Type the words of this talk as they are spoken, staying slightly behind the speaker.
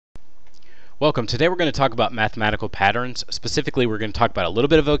Welcome. Today we're going to talk about mathematical patterns. Specifically, we're going to talk about a little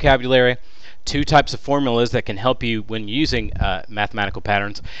bit of vocabulary, two types of formulas that can help you when using mathematical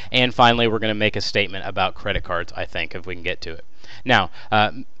patterns, and finally we're going to make a statement about credit cards, I think, if we can get to it. Now,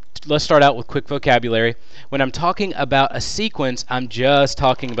 let's start out with quick vocabulary. When I'm talking about a sequence, I'm just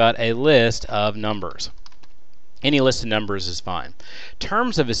talking about a list of numbers. Any list of numbers is fine.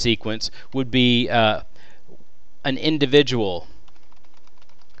 Terms of a sequence would be an individual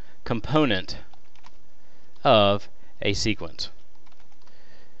component of a sequence.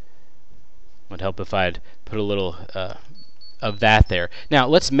 Would help if I'd put a little of that there. Now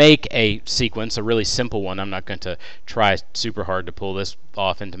let's make a sequence, a really simple one. I'm not going to try super hard to pull this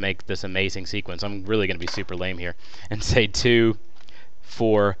off and to make this amazing sequence. I'm really going to be super lame here and say 2,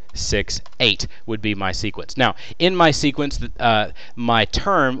 4, 6, 8 would be my sequence. Now, in my sequence, my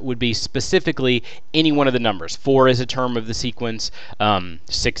term would be specifically any one of the numbers. 4 is a term of the sequence,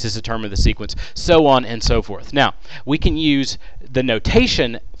 6 is a term of the sequence, so on and so forth. Now, we can use the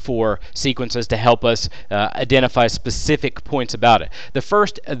notation for sequences to help us identify specific points about it. The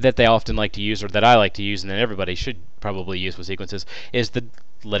first that they often like to use, or that I like to use, and that everybody should probably use with sequences, is the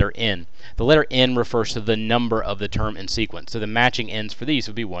letter n. The letter n refers to the number of the term in sequence. So the matching n's for these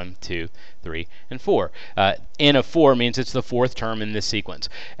would be 1, 2, 3, and 4. N of 4 means it's the fourth term in this sequence.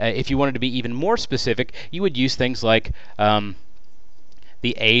 If you wanted to be even more specific, you would use things like the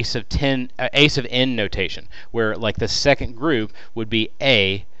ace of n notation, where like the second group would be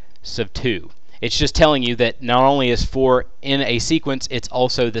a sub 2. It's just telling you that not only is 4 in a sequence, it's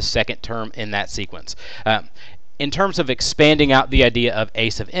also the second term in that sequence. In terms of expanding out the idea of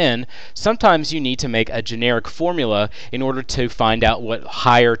ace of n, sometimes you need to make a generic formula in order to find out what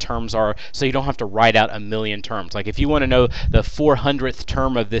higher terms are, so you don't have to write out a million terms. Like if you want to know the 400th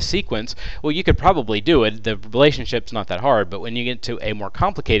term of this sequence, well, you could probably do it. The relationship's not that hard, but when you get to a more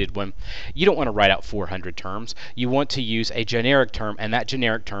complicated one, you don't want to write out 400 terms. You want to use a generic term, and that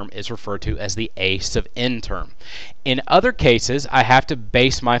generic term is referred to as the ace of n term. In other cases, I have to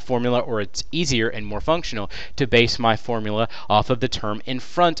base my formula, or it's easier and more functional to base my formula off of the term in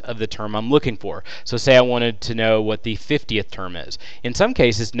front of the term I'm looking for. So say I wanted to know what the 50th term is. In some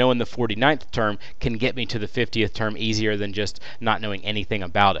cases, knowing the 49th term can get me to the 50th term easier than just not knowing anything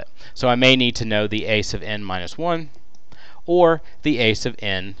about it. So I may need to know the ace of n minus 1 or the ace of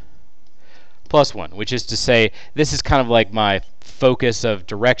n plus 1, which is to say this is kind of like my focus of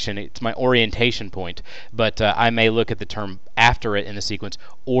direction. It's my orientation point, but I may look at the term after it in the sequence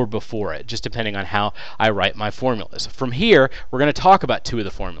or before it, just depending on how I write my formulas. From here, we're going to talk about two of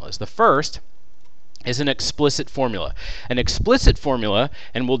the formulas. The first is an explicit formula. An explicit formula,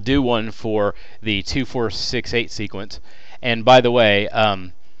 and we'll do one for the 2, 4, 6, 8 sequence. And by the way,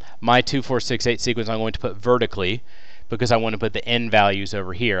 my 2, 4, 6, 8 sequence I'm going to put vertically, because I want to put the n values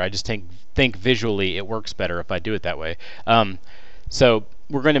over here. I just think visually it works better if I do it that way. So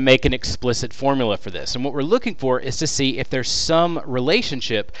we're going to make an explicit formula for this. And what we're looking for is to see if there's some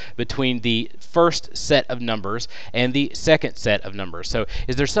relationship between the first set of numbers and the second set of numbers. So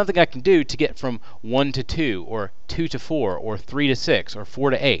is there something I can do to get from 1 to 2, or 2 to 4, or 3 to 6, or 4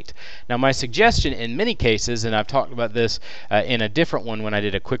 to 8? Now my suggestion in many cases, and I've talked about this in a different one when I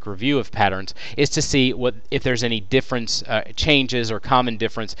did a quick review of patterns, is to see if there's any difference, changes or common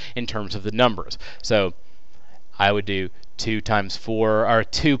difference in terms of the numbers. So I would do 2 times 4, or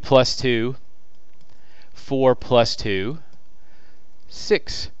 2 plus 2, 4 plus 2,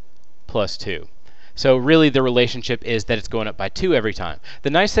 6 plus 2. So really the relationship is that it's going up by 2 every time. The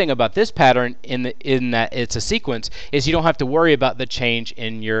nice thing about this pattern in that it's a sequence is you don't have to worry about the change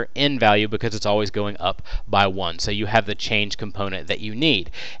in your n value, because it's always going up by 1. So you have the change component that you need.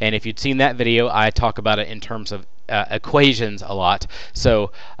 And if you'd seen that video, I talk about it in terms of equations a lot.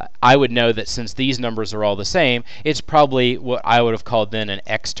 So I would know that since these numbers are all the same, it's probably what I would have called then an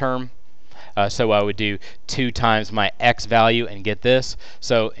x term. So I would do 2 times my x value and get this.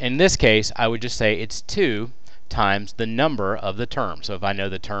 So in this case, I would just say it's 2 times the number of the term. So if I know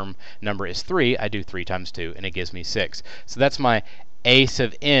the term number is 3, I do 3 times 2, and it gives me 6. So that's my ace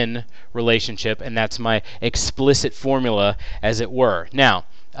of n relationship, and that's my explicit formula, as it were. Now,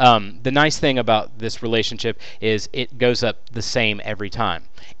 the nice thing about this relationship is it goes up the same every time.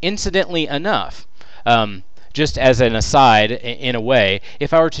 Incidentally enough, just as an aside in a way,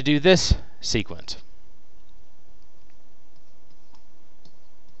 if I were to do this sequence,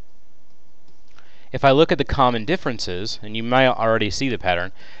 if I look at the common differences, and you might already see the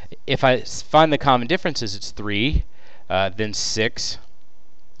pattern, if I find the common differences, it's 3, then 6,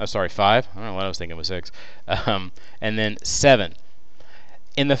 oh sorry, 5, I don't know what I was thinking was 6, and then 7.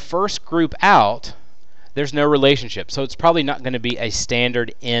 In the first group out, there's no relationship. So it's probably not going to be a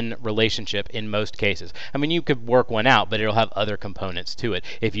standard in relationship in most cases. I mean, you could work one out, but it'll have other components to it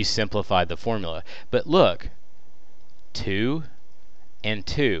if you simplify the formula. But look, 2 and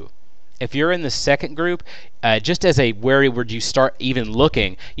 2. If you're in the second group, just as a where would you start even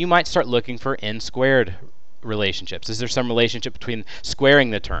looking, you might start looking for n squared relationships. Is there some relationship between squaring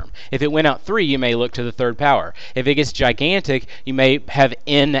the term? If it went out 3, you may look to the third power. If it gets gigantic, you may have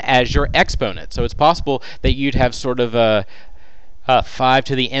n as your exponent. So it's possible that you'd have sort of a 5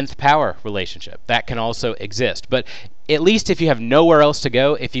 to the nth power relationship. That can also exist. But at least if you have nowhere else to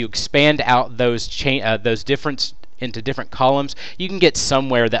go, if you expand out those different into different columns, you can get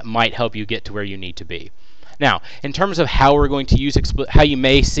somewhere that might help you get to where you need to be. Now, in terms of how we're going to use how you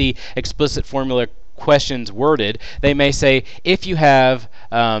may see explicit formula questions worded, they may say if you have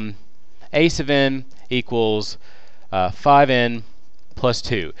a sub n equals 5n plus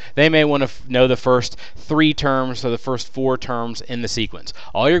 2. They may want to know the first 3 terms or the first 4 terms in the sequence.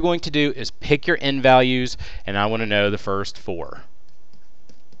 All you're going to do is pick your n values, and I want to know the first 4.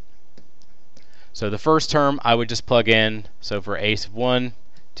 So the first term I would just plug in. So for a sub 1,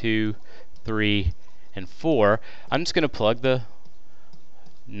 2, 3, and 4, I'm just going to plug the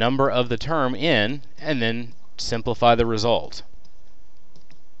number of the term in and then simplify the result.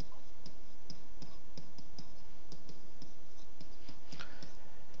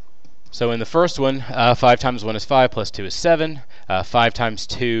 So in the first one, 5 times 1 is 5, plus 2 is 7. 5 times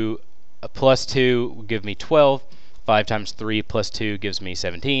 2 plus 2 will give me 12. 5 times 3 plus 2 gives me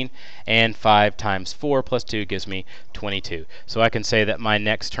 17. And 5 times 4 plus 2 gives me 22. So I can say that my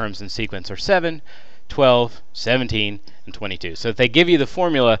next terms in sequence are 7, 12, 17, and 22. So if they give you the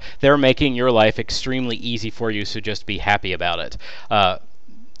formula, they're making your life extremely easy for you, so just be happy about it.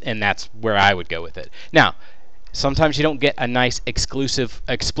 And that's where I would go with it. Now, sometimes you don't get a nice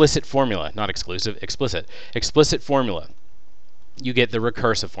explicit formula. Not exclusive, explicit formula. You get the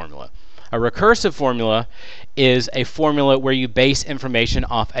recursive formula. A recursive formula is a formula where you base information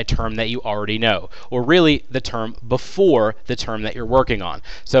off a term that you already know, or really the term before the term that you're working on.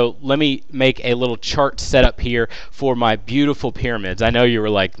 So let me make a little chart setup here for my beautiful pyramids. I know you were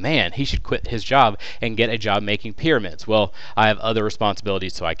like, man, he should quit his job and get a job making pyramids. Well, I have other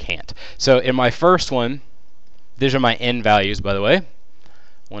responsibilities, so I can't. So in my first one, these are my n values, by the way. I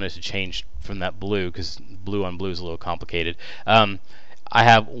wanted to change from that blue because blue on blue is a little complicated. I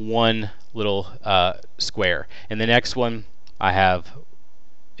have one little square. In the next one, I have,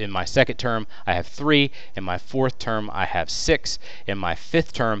 in my second term, I have 3. In my fourth term, I have 6. In my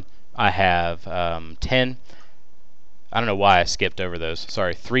fifth term, I have 10. I don't know why I skipped over those.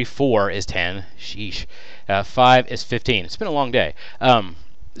 Sorry, 3, 4 is 10. Sheesh. 5 is 15. It's been a long day.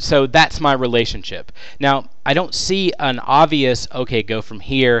 So that's my relationship. Now, I don't see an obvious, okay, go from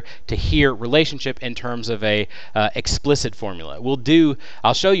here to here relationship in terms of a explicit formula.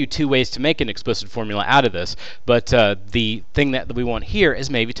 I'll show you 2 ways to make an explicit formula out of this, but the thing that we want here is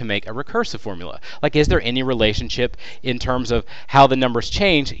maybe to make a recursive formula. Like, is there any relationship in terms of how the numbers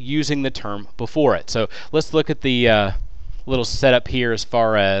change using the term before it? So let's look at the little setup here as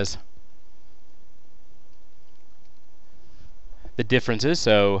far as the differences.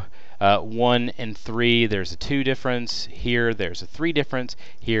 So 1 and 3, there's a 2 difference. Here there's a 3 difference.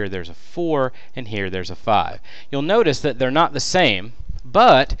 Here there's a 4, and here there's a 5. You'll notice that they're not the same,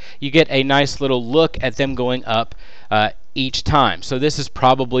 but you get a nice little look at them going up each time. So this is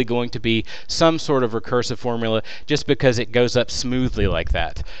probably going to be some sort of recursive formula just because it goes up smoothly like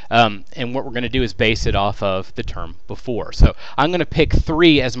that. And what we're going to do is base it off of the term before. So I'm going to pick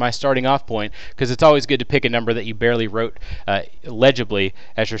 3 as my starting off point because it's always good to pick a number that you barely wrote legibly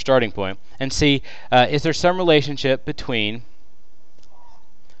as your starting point and see is there some relationship between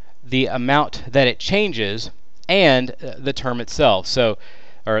the amount that it changes and the term itself. So,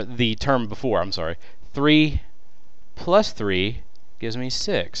 or the term before, I'm sorry. 3 plus 3 gives me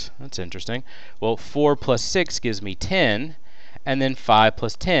 6. That's interesting. Well, 4 plus 6 gives me 10, and then 5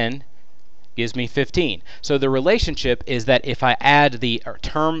 plus 10 gives me 15. So the relationship is that if I add the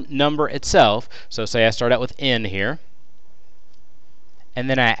term number itself, so say I start out with n here, and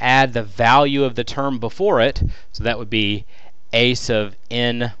then I add the value of the term before it, so that would be a sub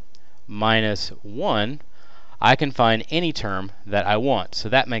n minus 1, I can find any term that I want. So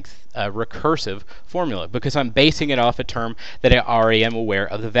that makes a recursive formula because I'm basing it off a term that I already am aware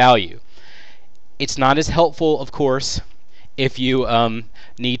of the value. It's not as helpful, of course, if you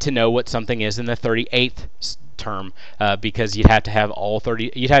need to know what something is in the 38th term because you'd have to have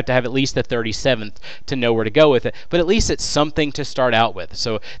you'd have to have at least the 37th to know where to go with it, but at least it's something to start out with.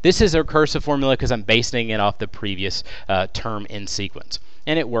 So this is a recursive formula because I'm basing it off the previous term in sequence.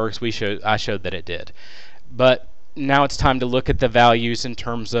 and it works. I showed that it did. But now it's time to look at the values in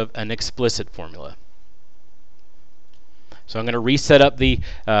terms of an explicit formula. So I'm going to reset up the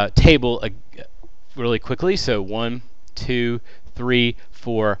table really quickly. So 1, 2, 3,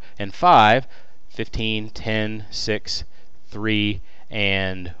 4, and 5, 15, 10, 6, 3,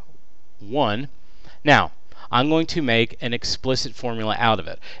 and 1. Now, I'm going to make an explicit formula out of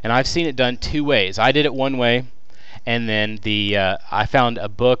it. And I've seen it done two ways. I did it one way, and then I found a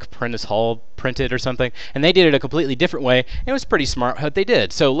book, Prentice Hall printed or something, and they did it a completely different way. It was pretty smart what they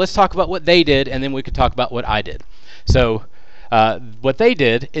did. So let's talk about what they did, and then we could talk about what I did. So what they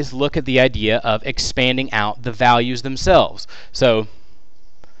did is look at the idea of expanding out the values themselves. So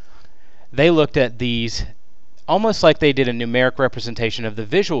they looked at these almost like they did a numeric representation of the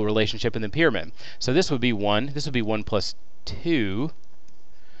visual relationship in the pyramid. So this would be 1. This would be 1 plus 2.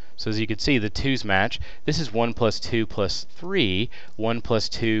 So as you can see, the 2's match. This is 1 plus 2 plus 3, 1 plus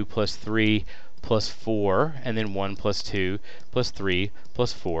 2 plus 3 plus 4, and then 1 plus 2 plus 3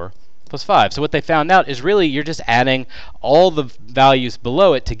 plus 4 plus 5. So what they found out is really you're just adding all the values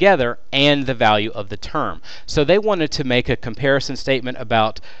below it together and the value of the term. So they wanted to make a comparison statement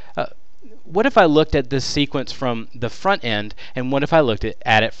about what if I looked at this sequence from the front end, and what if I looked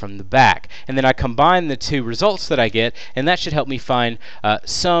at it from the back? And then I combine the two results that I get, and that should help me find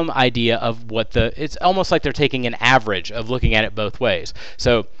some idea of what it's almost like they're taking an average of looking at it both ways.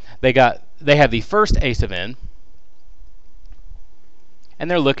 So they have the first ace of n,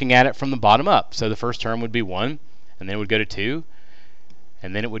 and they're looking at it from the bottom up. So the first term would be 1, and then it would go to 2,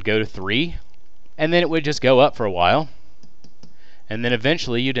 and then it would go to 3, and then it would just go up for a while. And then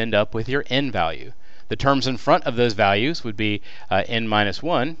eventually you'd end up with your n value. The terms in front of those values would be n minus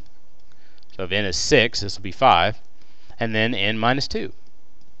 1. So if n is 6, this will be 5. And then n minus 2.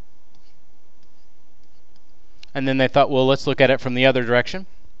 And then they thought, well, let's look at it from the other direction.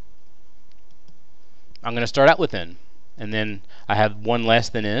 I'm going to start out with n. And then I have 1 less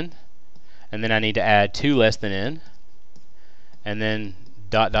than n. And then I need to add 2 less than n. And then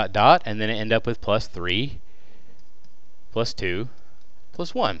dot, dot, dot. And then I end up with plus 3 plus 2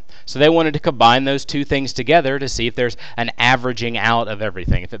 plus 1. So they wanted to combine those two things together to see if there's an averaging out of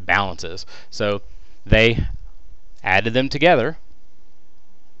everything, if it balances. So they added them together.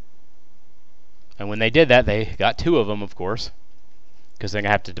 And when they did that, they got 2 of them, of course, because they're going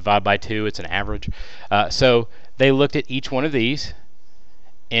to have to divide by 2. It's an average. So they looked at each one of these,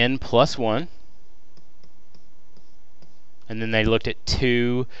 n plus 1. And then they looked at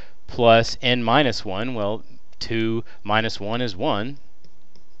 2 plus n minus 1. Well, 2 minus 1 is 1.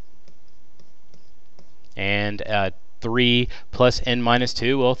 And 3 plus n minus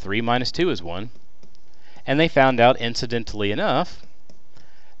 2, well, 3 minus 2 is 1. And they found out, incidentally enough,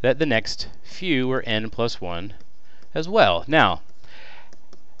 that the next few were n plus 1 as well. Now,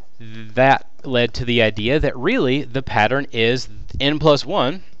 that led to the idea that really the pattern is n plus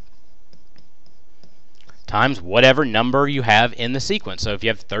 1 times whatever number you have in the sequence. So if you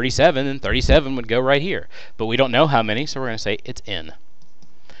have 37, then 37 would go right here. But we don't know how many, so we're going to say it's n.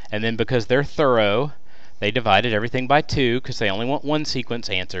 And then because they're thorough, they divided everything by 2 because they only want one sequence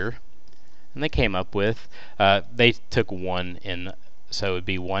answer. And they came up with, they took 1 in, so it would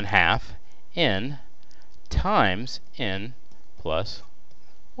be 1/2 n times n plus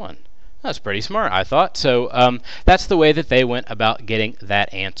 1. That's pretty smart, I thought. So that's the way that they went about getting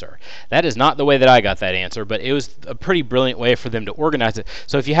that answer. That is not the way that I got that answer, but it was a pretty brilliant way for them to organize it.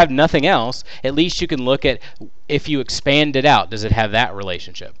 So if you have nothing else, at least you can look at, if you expand it out, does it have that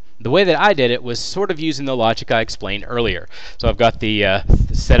relationship? The way that I did it was sort of using the logic I explained earlier. So I've got the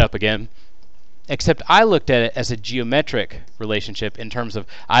setup again. Except I looked at it as a geometric relationship in terms of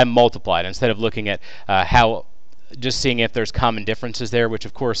I multiplied instead of looking at just seeing if there's common differences there, which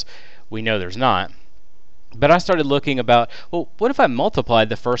of course we know there's not. But I started looking about, well, what if I multiplied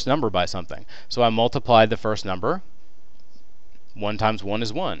the first number by something? So I multiplied the first number. 1 times 1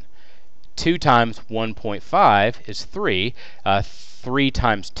 is 1. 2 times 1.5 is 3. 3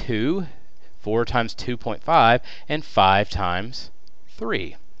 times 2, 4 times 2.5, and 5 times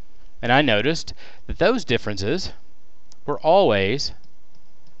 3. And I noticed that those differences were always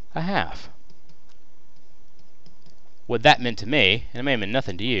a half. What that meant to me, and it may have meant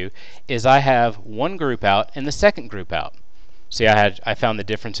nothing to you, is I have one group out and the second group out. See, I found the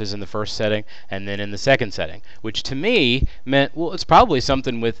differences in the first setting and then in the second setting, which to me meant, well, it's probably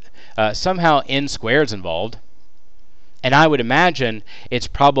something with somehow n squareds involved. And I would imagine it's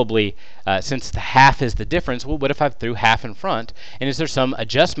probably, since the half is the difference, well, what if I threw half in front? And is there some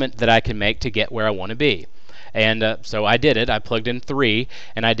adjustment that I can make to get where I want to be? And so I did it. I plugged in 3,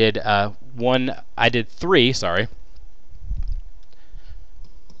 and I did 3, sorry.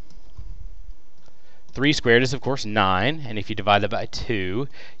 3 squared is, of course, 9, and if you divide that by 2,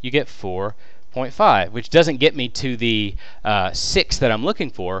 you get 4.5, which doesn't get me to the 6 that I'm looking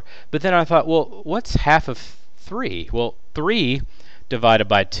for. But then I thought, well, what's half of 3? Well, 3 divided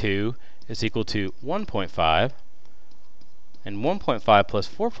by 2 is equal to 1.5, and 1.5 plus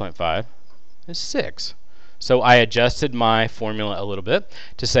 4.5 is 6. So I adjusted my formula a little bit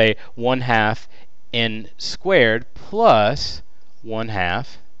to say 1/2 n squared plus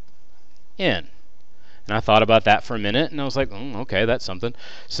 1/2 n. And I thought about that for a minute, and I was like, okay, that's something.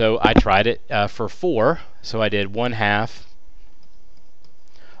 So I tried it for 4. So I did 1/2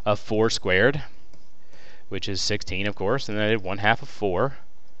 of 4 squared, which is 16, of course, and then I did 1/2 of 4.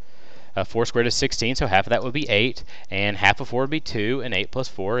 4 squared is 16, so half of that would be 8, and half of 4 would be 2, and 8 plus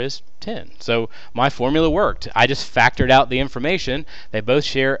 4 is 10. So my formula worked. I just factored out the information. They both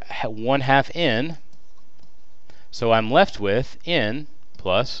share 1/2 n, so I'm left with n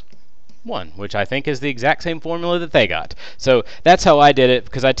plus 1, which I think is the exact same formula that they got. So that's how I did it,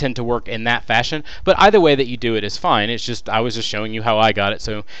 because I tend to work in that fashion. But either way that you do it is fine. It's just I was just showing you how I got it,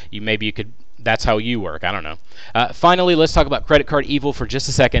 so maybe you could. That's how you work. I don't know. Finally, let's talk about credit card evil for just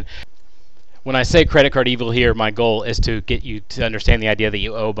a second. When I say credit card evil here, my goal is to get you to understand the idea that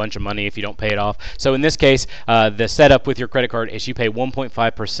you owe a bunch of money if you don't pay it off. So in this case, the setup with your credit card is you pay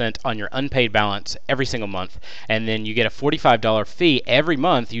 1.5% on your unpaid balance every single month, and then you get a $45 fee every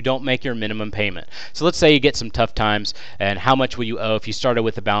month you don't make your minimum payment. So let's say you get some tough times, and how much will you owe if you started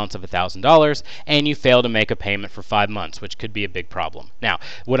with a balance of $1,000 and you fail to make a payment for 5 months, which could be a big problem. Now,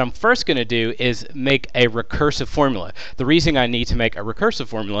 what I'm first going to do is make a recursive formula. The reason I need to make a recursive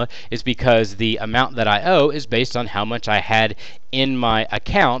formula is because the amount that I owe is based on how much I had in my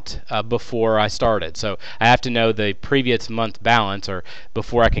account before I started. So I have to know the previous month balance, or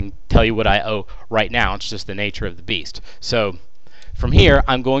before I can tell you what I owe right now. It's just the nature of the beast. So from here,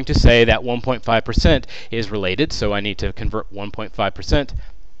 I'm going to say that 1.5% is related, so I need to convert 1.5%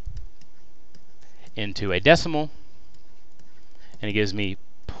 into a decimal, and it gives me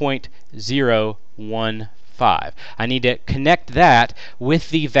 0.015. I need to connect that with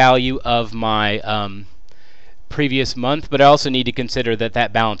the value of my previous month, but I also need to consider that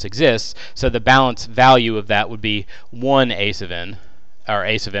that balance exists. So the balance value of that would be 1 ace of n, or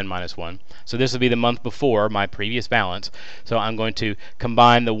ace of n minus 1. So this would be the month before my previous balance. So I'm going to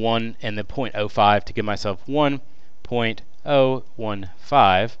combine the 1 and the 0.05 to give myself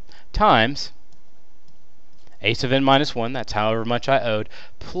 1.015 times ace of n minus 1, that's however much I owed,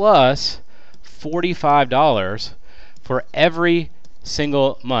 plus $45 for every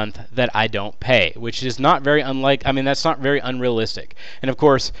single month that I don't pay, which is not very that's not very unrealistic. And of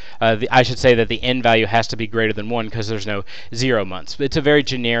course, I should say that the n value has to be greater than 1 because there's no 0 months. It's a very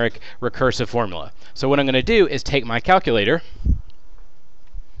generic recursive formula. So what I'm going to do is take my calculator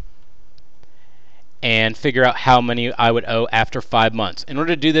and figure out how many I would owe after 5 months. In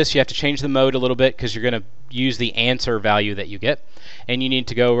order to do this, you have to change the mode a little bit because you're going to use the answer value that you get. And you need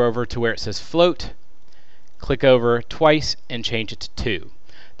to go over to where it says float, click over twice, and change it to 2.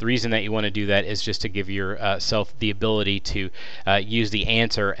 The reason that you want to do that is just to give yourself the ability to use the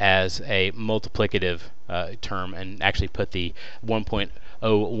answer as a multiplicative term and actually put the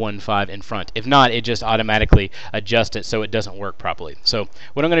 1.015 in front. If not, it just automatically adjusts it so it doesn't work properly. So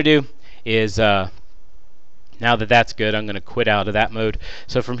what I'm going to do is, now that that's good, I'm going to quit out of that mode.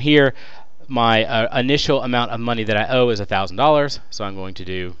 So from here, my initial amount of money that I owe is $1,000. So I'm going to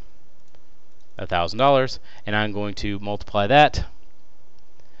do $1,000, and I'm going to multiply that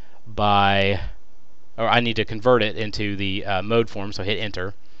by, or I need to convert it into the mode form, so hit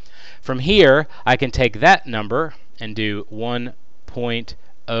enter. From here, I can take that number and do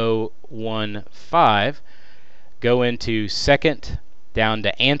 1.015, go into second, down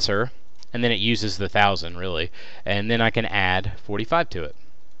to answer, and then it uses the 1,000 really, and then I can add 45 to it.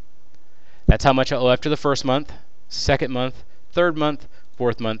 That's how much I owe after the first month, second month, third month,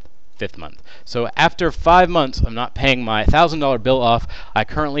 fourth month, fifth month. So after 5 months of not paying my $1,000 bill off, I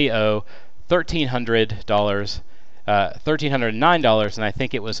currently owe $1,309, and I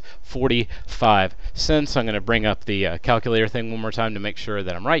think it was 45 cents. I'm going to bring up the calculator thing one more time to make sure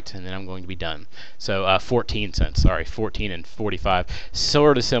that I'm right, and then I'm going to be done. So 14 cents, sorry, 14 and 45,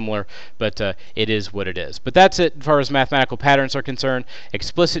 sort of similar, but it is what it is. But that's it as far as mathematical patterns are concerned.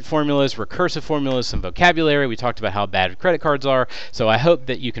 Explicit formulas, recursive formulas, some vocabulary. We talked about how bad credit cards are, so I hope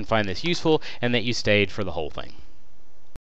that you can find this useful and that you stayed for the whole thing.